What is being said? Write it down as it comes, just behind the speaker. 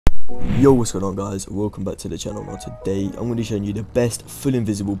Yo, what's going on guys, welcome back to the channel. Now today I'm going to be showing you the best full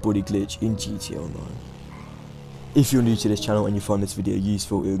invisible body glitch in GTA Online. If you're new to this channel and you find this video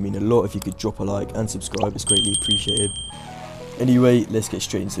useful, it would mean a lot if you could drop a like and subscribe, it's greatly appreciated. Anyway, let's get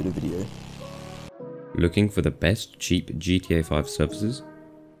straight into the video. Looking for the best cheap GTA 5 services?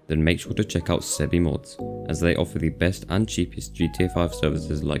 Then make sure to check out SebiModz, as they offer the best and cheapest GTA 5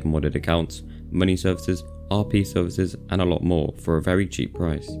 services like modded accounts, money services, RP services and a lot more for a very cheap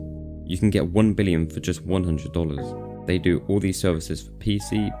price. You can get 1 billion for just $100. They do all these services for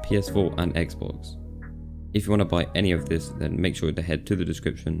PC, PS4 and Xbox. If you want to buy any of this, then make sure to head to the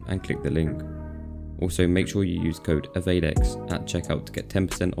description and click the link. Also make sure you use code EVADEX at checkout to get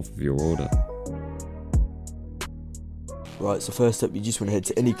 10% off of your order. Right, so first up you just want to head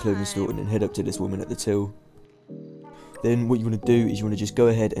to any clothing store and then head up to this woman at the till. Then what you want to do is you want to just go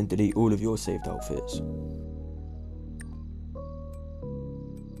ahead and delete all of your saved outfits.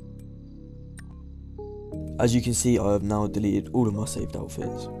 As you can see, I have now deleted all of my saved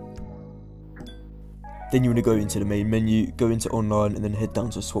outfits. Then you want to go into the main menu, go into online and then head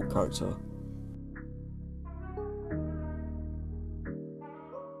down to swap character.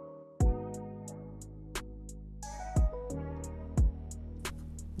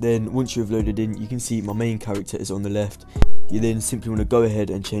 Then once you have loaded in, you can see my main character is on the left. You then simply want to go ahead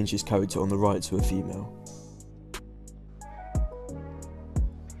and change this character on the right to a female.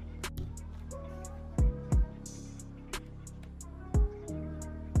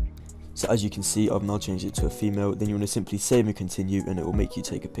 So as you can see, I've now changed it to a female. Then you want to simply save and continue and it will make you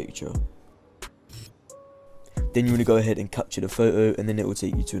take a picture. Then you want to go ahead and capture the photo and then it will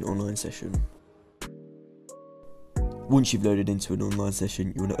take you to an online session. Once you've loaded into an online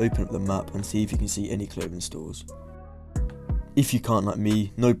session, you want to open up the map and see if you can see any clothing stores. If you can't, like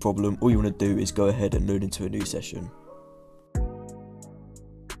me, no problem, all you want to do is go ahead and load into a new session.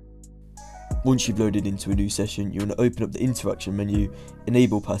 Once you've loaded into a new session, you want to open up the interaction menu,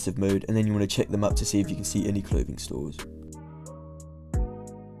 enable passive mode, and then you want to check the map to see if you can see any clothing stores.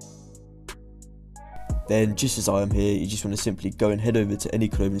 Then, just as I am here, you just want to simply go and head over to any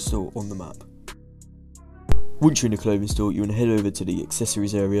clothing store on the map. Once you're in a clothing store, you want to head over to the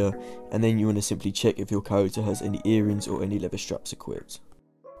accessories area, and then you want to simply check if your character has any earrings or any leather straps equipped.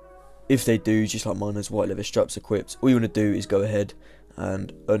 If they do, just like mine has white leather straps equipped, all you want to do is go ahead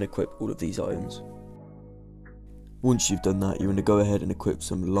and unequip all of these items. Once you've done that, you want to go ahead and equip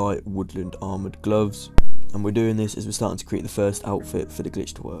some light woodland armoured gloves, and we're doing this as we're starting to create the first outfit for the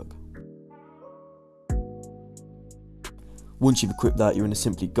glitch to work. Once you've equipped that, you want to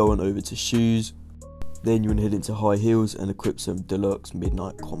simply go on over to shoes. Then you want to head into high heels and equip some deluxe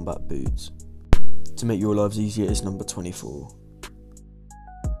midnight combat boots. To make your lives easier, it's number 24.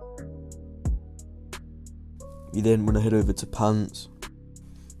 You then want to head over to pants.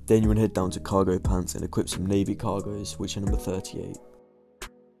 Then you want to head down to cargo pants and equip some navy cargos, which are number 38.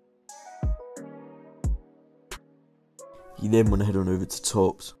 You then want to head on over to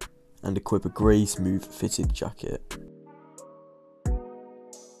tops and equip a grey smooth fitted jacket.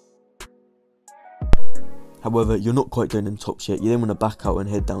 However, you're not quite done in tops yet. You then want to back out and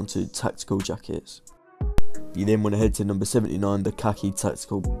head down to tactical jackets. You then want to head to number 79, the khaki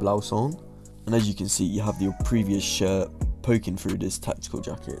tactical blouson. And as you can see, you have your previous shirt poking through this tactical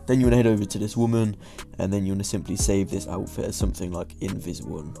jacket. Then you want to head over to this woman, and then you want to simply save this outfit as something like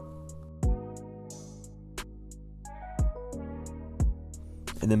Invis1.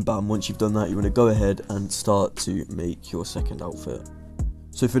 And then bam, once you've done that, you want to go ahead and start to make your second outfit.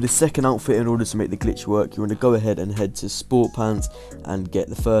 So for the second outfit, in order to make the glitch work, you want to go ahead and head to sport pants and get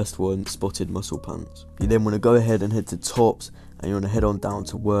the first one, spotted muscle pants. You then want to go ahead and head to tops, and you want to head on down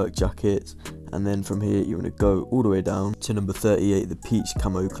to work jackets, and then from here you want to go all the way down to number 38, the peach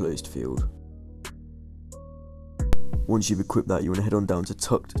camo closed field. Once you've equipped that, you want to head on down to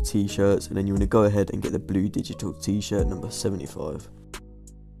tucked t-shirts, and then you want to go ahead and get the blue digital t-shirt number 75.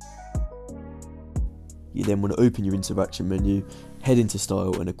 You then want to open your interaction menu, head into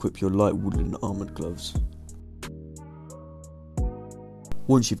style and equip your light woodland armoured gloves.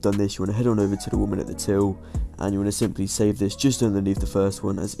 Once you've done this, you want to head on over to the woman at the till, and you want to simply save this just underneath the first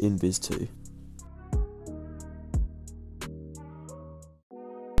one as Invis2.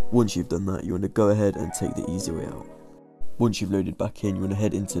 Once you've done that, you want to go ahead and take the easy way out. Once you've loaded back in, you want to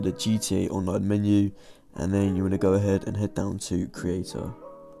head into the GTA Online menu, and then you want to go ahead and head down to Creator.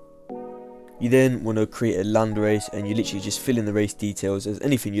 You then want to create a land race, and you literally just fill in the race details as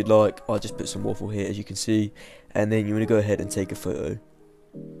anything you'd like. I'll just put some waffle here as you can see, and then you want to go ahead and take a photo.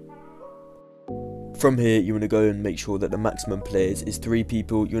 From here, you want to go and make sure that the maximum players is 3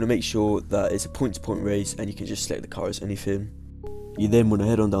 people. You want to make sure that it's a point-to-point race, and you can just select the car as anything. You then want to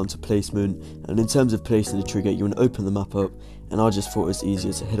head on down to placement, and in terms of placing the trigger, you want to open the map up, and I just thought it was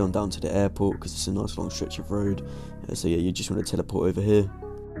easier to head on down to the airport because it's a nice long stretch of road. So yeah, you just want to teleport over here.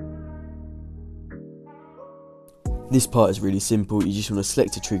 This part is really simple. You just want to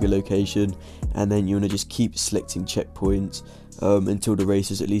select a trigger location, and then you want to just keep selecting checkpoints until the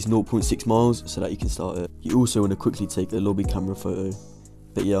race is at least 0.6 miles so that you can start it. You also want to quickly take a lobby camera photo,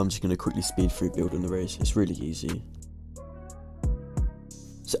 but yeah, I'm just going to quickly speed through building the race. It's really easy.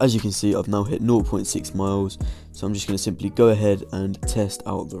 So as you can see, I've now hit 0.6 miles, so I'm just going to simply go ahead and test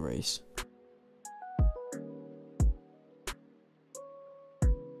out the race.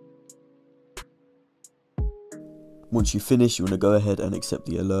 Once you finish, you want to go ahead and accept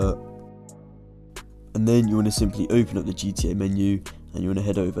the alert, and then you want to simply open up the GTA menu, and you want to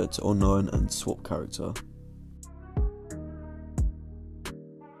head over to online and swap character.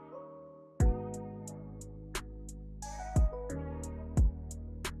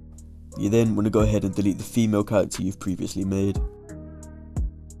 You then want to go ahead and delete the female character you've previously made.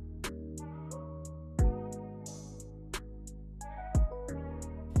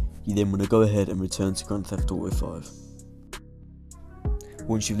 You then want to go ahead and return to Grand Theft Auto 5.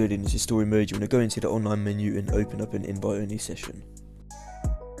 Once you've loaded into story mode, you want to go into the online menu and open up an invite only session.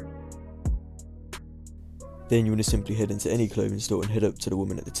 Then you want to simply head into any clothing store and head up to the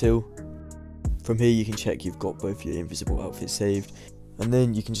woman at the till. From here you can check you've got both your invisible outfits saved, and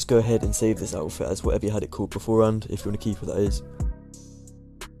then you can just go ahead and save this outfit as whatever you had it called beforehand, if you want to keep it, that is.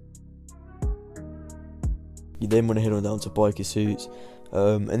 You then want to head on down to biker suits,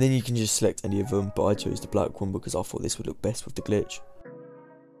 and then you can just select any of them, but I chose the black one because I thought this would look best with the glitch.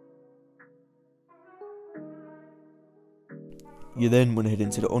 You then want to head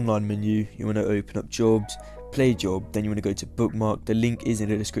into the online menu. You want to open up jobs, play job, then you want to go to bookmark. The link is in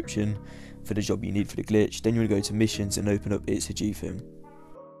the description for the job you need for the glitch. Then you want to go to missions and open up It's a G Thing.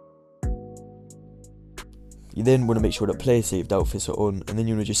 You then want to make sure that player saved outfits are on, and then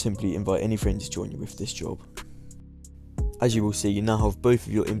you want to just simply invite any friends to join you with this job. As you will see, you now have both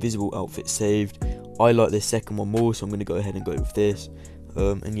of your invisible outfits saved. I like this second one more, so I'm going to go ahead and go with this.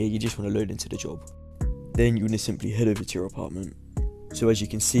 And yeah, you just want to load into the job. Then you want to simply head over to your apartment. So as you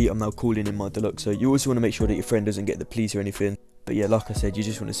can see, I'm now calling in my deluxo. You also want to make sure that your friend doesn't get the police or anything. But yeah, like I said, you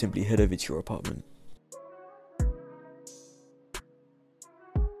just want to simply head over to your apartment.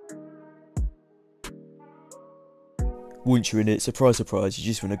 Once you're in it, surprise surprise, you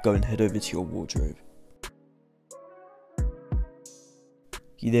just want to go and head over to your wardrobe.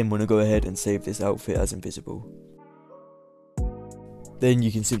 You then want to go ahead and save this outfit as invisible. Then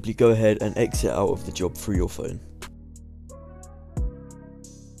you can simply go ahead and exit out of the job through your phone.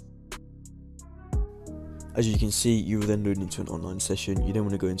 As you can see, you will then load into an online session. You then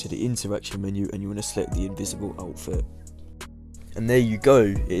want to go into the interaction menu and you want to select the invisible outfit. And there you go.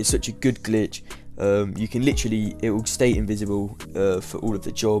 It is such a good glitch. You can literally, it will stay invisible for all of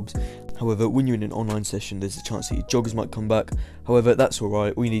the jobs. However, when you're in an online session, there's a chance that your joggers might come back. However, that's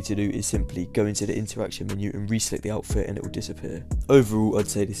alright. All you need to do is simply go into the interaction menu and reselect the outfit and it will disappear. Overall, I'd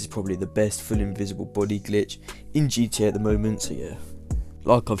say this is probably the best full invisible body glitch in GTA at the moment, so yeah.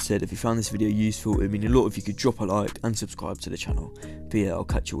 Like I've said, if you found this video useful, it would mean a lot if you could drop a like and subscribe to the channel. But yeah, I'll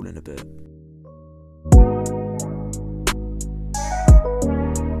catch you all in a bit.